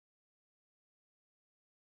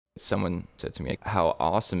Someone said to me how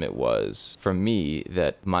awesome it was for me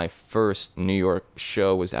that my first New York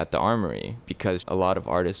show was at the Armory, because a lot of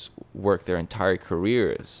artists work their entire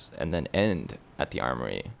careers and then end at the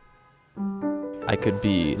Armory. I could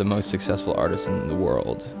be the most successful artist in the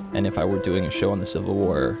world, and if I were doing a show on the Civil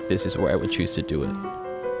War, this is where I would choose to do it.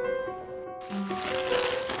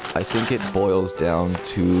 I think it boils down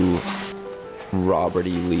to Robert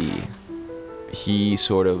E. Lee. He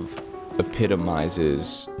sort of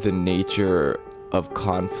epitomizes the nature of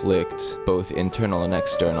conflict, both internal and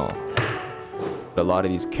external. A lot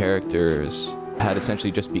of these characters had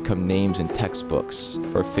essentially just become names in textbooks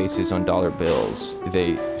or faces on dollar bills.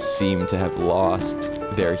 They seem to have lost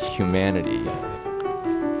their humanity.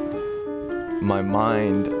 My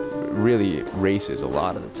mind really races a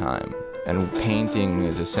lot of the time, and painting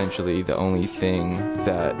is essentially the only thing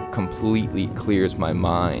that completely clears my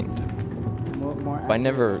mind. I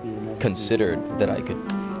never considered that I could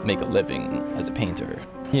make a living as a painter.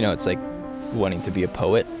 You know, it's like wanting to be a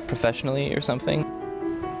poet professionally or something.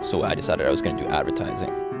 So I decided I was going to do advertising.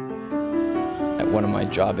 At one of my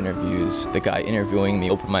job interviews, the guy interviewing me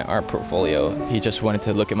opened my art portfolio. He just wanted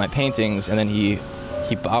to look at my paintings, and then he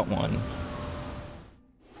bought one.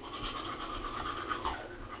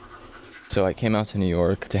 So I came out to New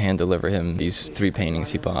York to hand deliver him these 3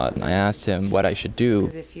 paintings he bought. And I asked him what I should do.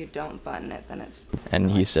 Because if you don't button it, then it's...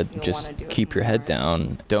 And he said, just keep your head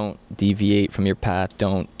down. Don't deviate from your path.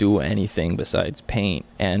 Don't do anything besides paint.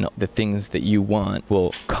 And the things that you want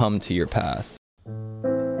will come to your path.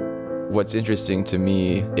 What's interesting to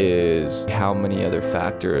me is how many other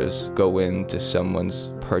factors go into someone's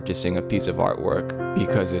purchasing a piece of artwork,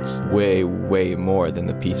 because it's way, way more than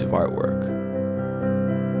the piece of artwork.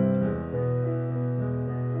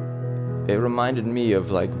 It reminded me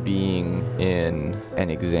of like being in an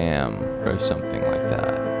exam or something like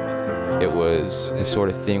that. It was the sort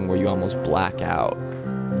of thing where you almost black out.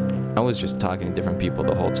 I was just talking to different people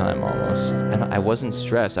the whole time almost. And I wasn't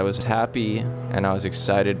stressed. I was happy and I was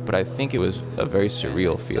excited, but I think it was a very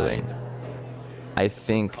surreal feeling. I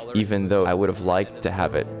think even though I would have liked to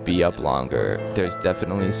have it be up longer, there's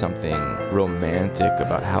definitely something romantic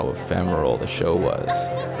about how ephemeral the show was.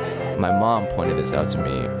 My mom pointed this out to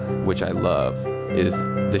me, which I love, is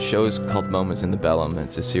the show's called Moments in the Bellum.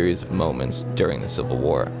 It's a series of moments during the Civil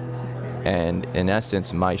War. And in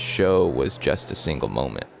essence, my show was just a single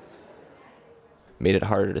moment. Made it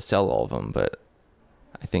harder to sell all of them, but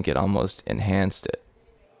I think it almost enhanced it.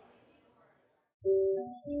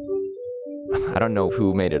 I don't know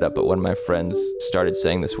who made it up, but one of my friends started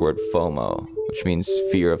saying this word FOMO, which means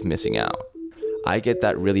fear of missing out. I get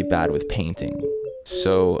that really bad with painting.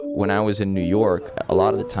 So when I was in New York, a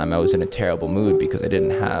lot of the time I was in a terrible mood because I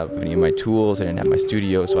didn't have any of my tools, I didn't have my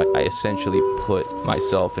studio, so I essentially put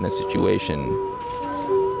myself in a situation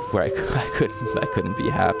where I couldn't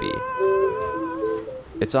be happy.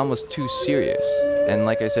 It's almost too serious. And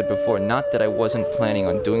like I said before, not that I wasn't planning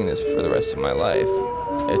on doing this for the rest of my life.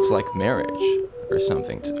 It's like marriage or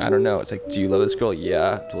something. I don't know. It's like, do you love this girl?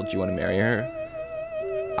 Yeah. Well, do you want to marry her?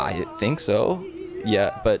 I think so.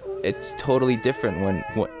 Yeah, but it's totally different when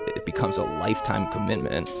it becomes a lifetime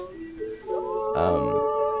commitment.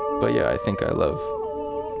 But yeah, I think I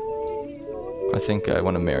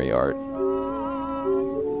want to marry art.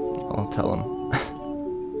 I'll tell him.